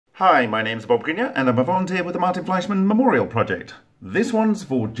Hi, my name's BobGreenyer and I'm a volunteer with the Martin Fleischmann Memorial Project. This one's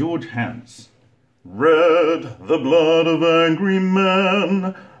for George Hans. Red, the blood of angry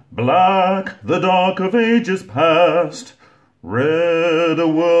men, black, the dark of ages past. Red, a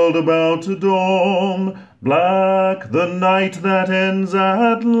world about to dawn, black, the night that ends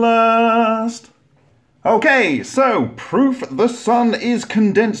at last. Okay, so proof the sun is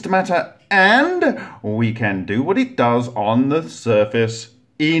condensed matter and we can do what it does on the surface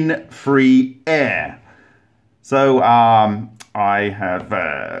in free air. So I have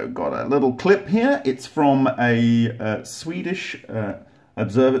got a little clip here. It's from a Swedish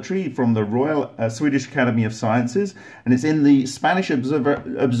observatory from the Royal Swedish Academy of Sciences, and it's in the Spanish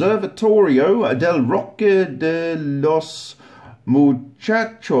Observatorio del Roque de los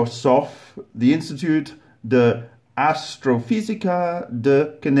Muchachos, the Institute de Astrofísica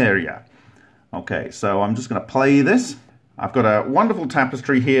de Canaria. Okay, so I'm just going to play this. I've got a wonderful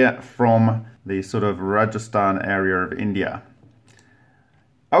tapestry here from the sort of Rajasthan area of India.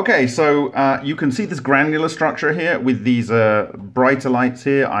 Okay, so you can see this granular structure here with these brighter lights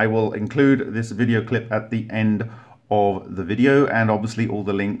here. I will include this video clip at the end of the video and obviously all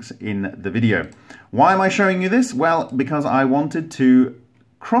the links in the video. Why am I showing you this? Well, because I wanted to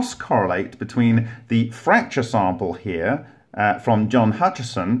cross-correlate between the fracture sample here from John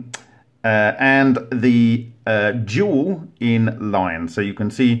Hutchison and the jewel in LION. So you can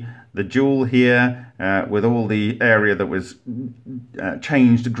see the jewel here with all the area that was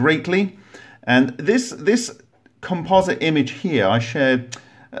changed greatly. And this composite image here I shared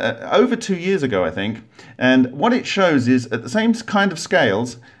over 2 years ago, I think. And what it shows is at the same kind of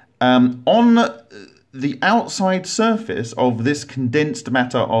scales on the outside surface of this condensed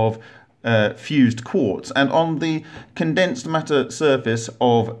matter of fused quartz and on the condensed matter surface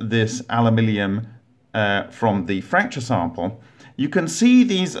of this aluminium from the fracture sample, you can see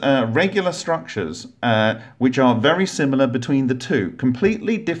these regular structures which are very similar between the two.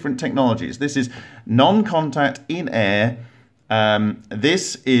 Completely different technologies. This is non-contact in air.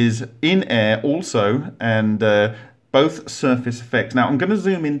 This is in air also, and both surface effects. Now I'm going to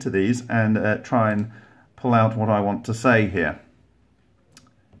zoom into these and try and pull out what I want to say here.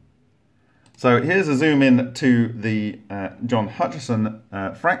 So here's a zoom in to the John Hutchison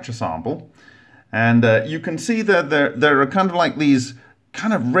fracture sample. And you can see that there are kind of like these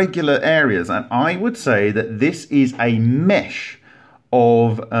kind of regular areas. And I would say that this is a mesh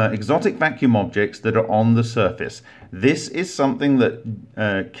of exotic vacuum objects that are on the surface. This is something that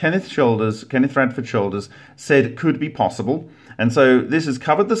Kenneth Radford Shoulders said could be possible. And so this has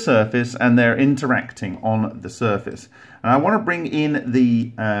covered the surface and they're interacting on the surface. And I want to bring in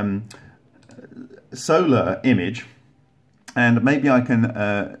the solar image, and maybe I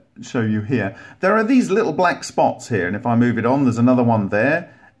can show you here. There are these little black spots here, and if I move it on, there's another one there,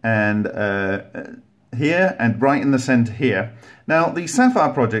 and here, and right in the center here. Now, the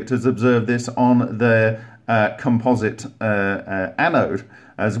Sapphire Project has observed this on their composite anode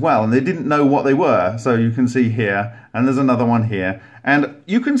as well, and they didn't know what they were. So you can see here, and there's another one here, and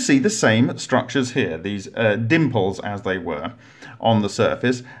you can see the same structures here, these dimples as they were on the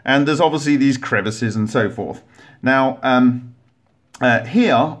surface, and there's obviously these crevices and so forth. Now,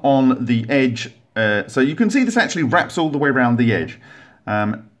 here on the edge, so you can see this actually wraps all the way around the edge.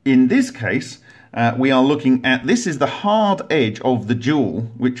 In this case, we are looking at, this is the hard edge of the jewel,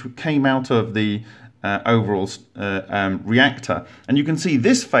 which came out of the overall reactor. And you can see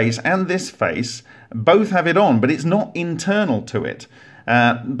this face and this face both have it on, but it's not internal to it.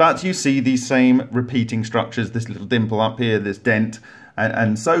 But you see these same repeating structures, this little dimple up here, this dent,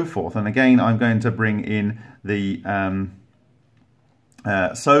 and so forth. And again, I'm going to bring in the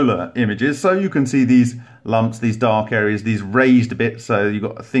solar images, so you can see these lumps, these dark areas, these raised bits. So you've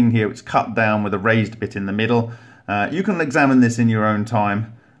got a thing here which is cut down with a raised bit in the middle. You can examine this in your own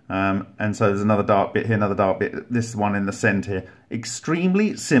time. And so there's another dark bit here, another dark bit, this one in the center here.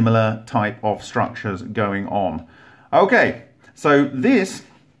 Extremely similar type of structures going on. Okay, so this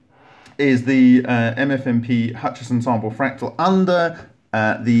is the MFMP Hutchison sample fractal under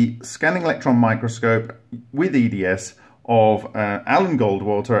the scanning electron microscope with EDS of Alan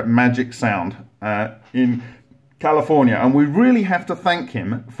Goldwater at Magic Sound in California. And we really have to thank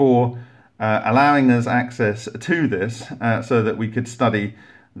him for allowing us access to this so that we could study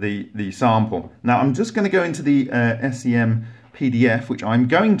the sample. Now I'm just going to go into the SEM PDF, which I'm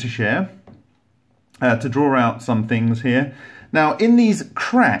going to share to draw out some things here. Now in these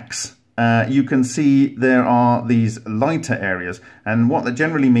cracks, you can see there are these lighter areas, and what that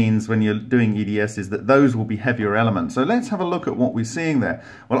generally means when you're doing EDS is that those will be heavier elements. So let's have a look at what we're seeing there.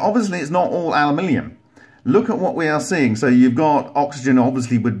 Well, obviously it's not all aluminium. look at what we are seeing. So you've got oxygen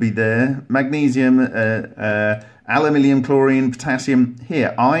obviously would be there, magnesium, aluminium, chlorine, potassium.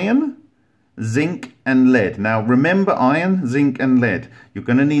 Here, iron, zinc and lead. Now remember iron, zinc and lead. You're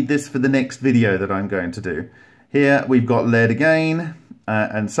going to need this for the next video that I'm going to do. Here we've got lead again,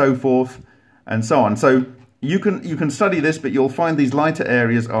 and so forth and so on. So you can study this, but you'll find these lighter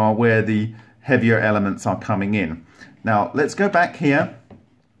areas are where the heavier elements are coming in. Now let's go back here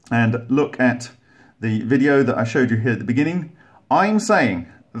and look at the video that I showed you here at the beginning. I'm saying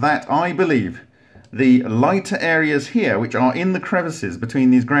that I believe the lighter areas here, which are in the crevices between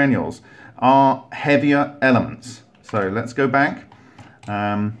these granules, are heavier elements. So let's go back.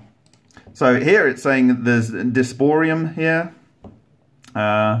 So here it's saying that there's dysprosium here,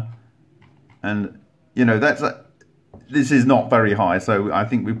 and you know this is not very high, so I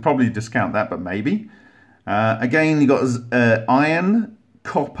think we probably discount that, but maybe. Again, you got iron,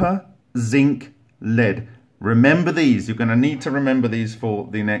 copper, zinc, lead. Remember these. You're going to need to remember these for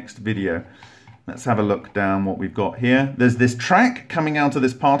the next video. Let's have a look down what we've got here. There's this track coming out of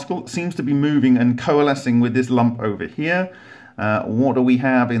this particle. It seems to be moving and coalescing with this lump over here. What do we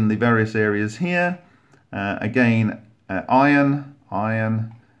have in the various areas here? Again, iron.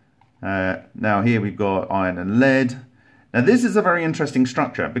 Now here we've got iron and lead. Now this is a very interesting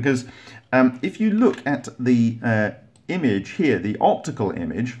structure because if you look at the image here, the optical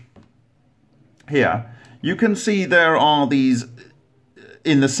image here, you can see there are these,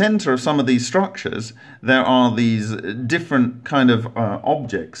 in the center of some of these structures, there are these different kind of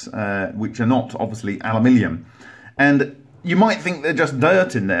objects which are not obviously aluminium. And you might think they're just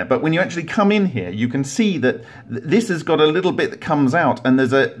dirt in there, but when you actually come in here, you can see that this has got a little bit that comes out, and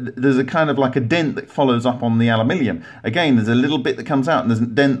there's a kind of like a dent that follows up on the aluminium. Again, there's a little bit that comes out, and there's a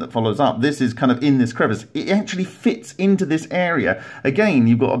dent that follows up. This is kind of in this crevice. It actually fits into this area. Again,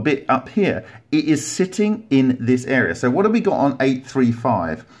 you've got a bit up here. It is sitting in this area. So what have we got on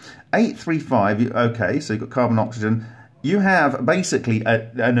 835? 835, okay, so you've got carbon, oxygen. You have basically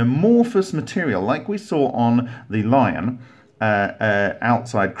an amorphous material like we saw on the LION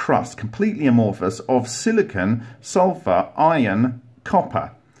outside crust, completely amorphous, of silicon, sulfur, iron,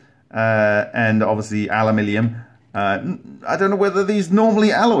 copper, and obviously aluminium. I don't know whether these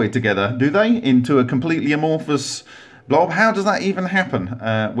normally alloy together, do they, into a completely amorphous blob? How does that even happen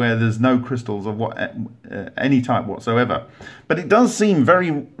where there's no crystals of any type whatsoever? But it does seem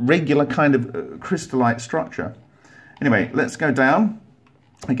very regular kind of crystallite structure. Anyway, let's go down.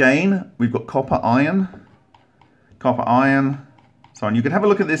 Again, we've got copper, iron, so on. You can have a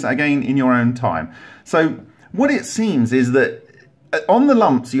look at this again in your own time. So what it seems is that on the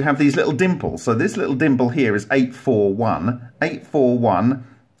lumps you have these little dimples. So this little dimple here is 841. 841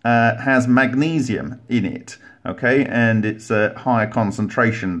 has magnesium in it, okay, and it's a higher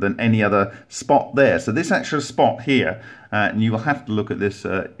concentration than any other spot there. So this actual spot here, and you will have to look at this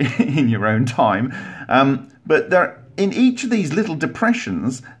in your own time, but in each of these little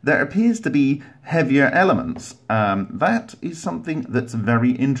depressions, there appears to be heavier elements. That is something that's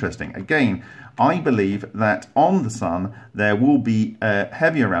very interesting. Again, I believe that on the Sun, there will be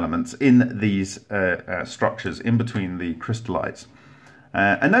heavier elements in these structures in between the crystallites.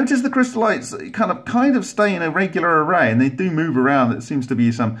 And notice the crystallites kind of stay in a regular array, and they do move around. It seems to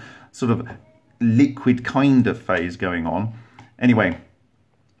be some sort of liquid kind of phase going on. Anyway,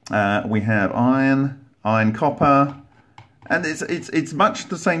 we have iron, copper, and it's much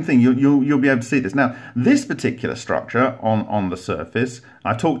the same thing. You'll be able to see this. Now, this particular structure on the surface,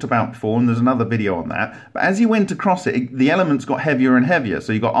 I talked about before, and there's another video on that. But as you went across it, the elements got heavier and heavier.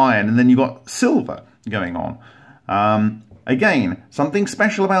 So you got iron, and then you got silver going on. Again, something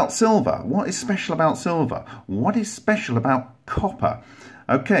special about silver. What is special about silver? What is special about copper?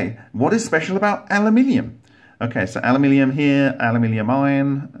 Okay, what is special about aluminium? Okay, so aluminium here, aluminium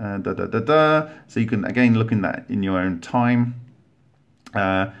ion, So you can, again, look in that in your own time.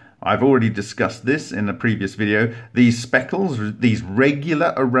 I've already discussed this in a previous video. These speckles, these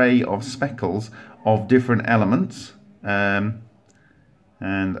regular array of speckles of different elements. And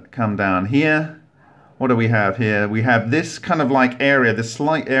come down here. What do we have here? We have this kind of like area, this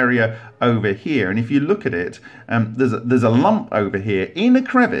slight area over here. And if you look at it, there's a lump over here in a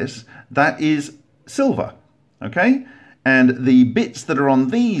crevice that is silver, okay? And the bits that are on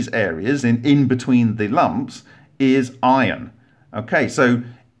these areas in between the lumps is iron, okay? So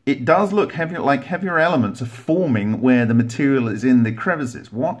it does look heavier, like heavier elements are forming where the material is in the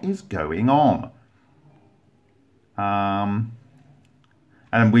crevices. What is going on? And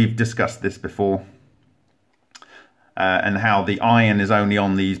we've discussed this before. And how the iron is only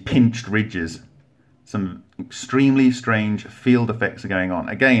on these pinched ridges. Some extremely strange field effects are going on.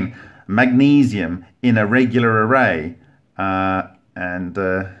 Again, magnesium in a regular array.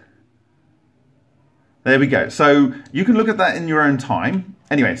 There we go. So you can look at that in your own time.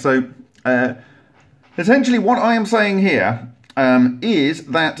 Anyway, so essentially what I am saying here is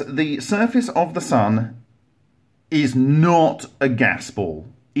that the surface of the sun is not a gas ball.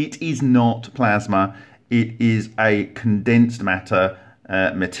 It is not plasma. It is a condensed matter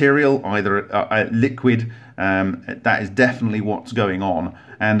material, either a liquid. That is definitely what's going on.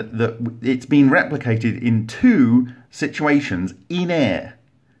 And it's been replicated in two situations in air.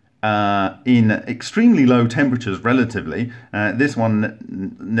 In extremely low temperatures relatively. This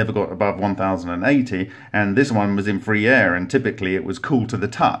one never got above 1080, and this one was in free air, and typically it was cool to the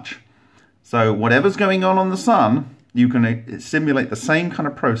touch. So whatever's going on the sun, you can simulate the same kind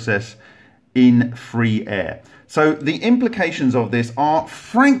of process in free air. So the implications of this are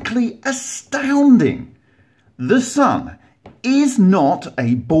frankly astounding. The sun is not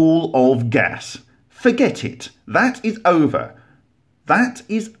a ball of gas. Forget it. That is over. That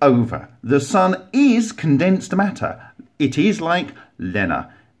is over. The sun is condensed matter. It is like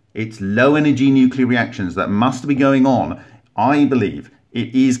LENR. It's low energy nuclear reactions that must be going on. I believe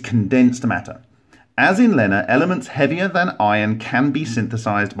it is condensed matter. As in LENR, elements heavier than iron can be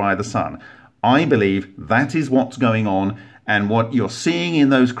synthesized by the sun. I believe that is what's going on, and what you're seeing in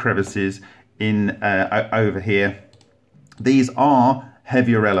those crevices over here, these are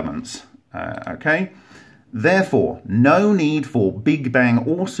heavier elements. Okay? Therefore, no need for Big Bang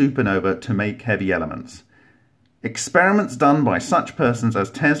or supernova to make heavy elements. Experiments done by such persons as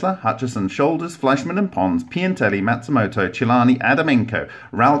Tesla, Hutchison, Shoulders, Fleischmann and Pons, Piantelli, Matsumoto, Chilani, Adamenko,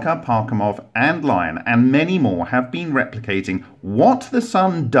 Ralka, Parkhomov and LION and many more have been replicating what the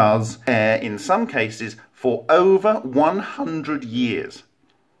sun does in some cases for over 100 years.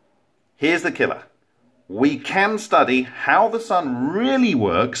 Here's the killer. We can study how the sun really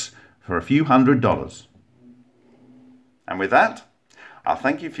works for a few $100s. And with that, I'll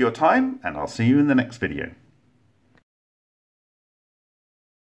thank you for your time, and I'll see you in the next video.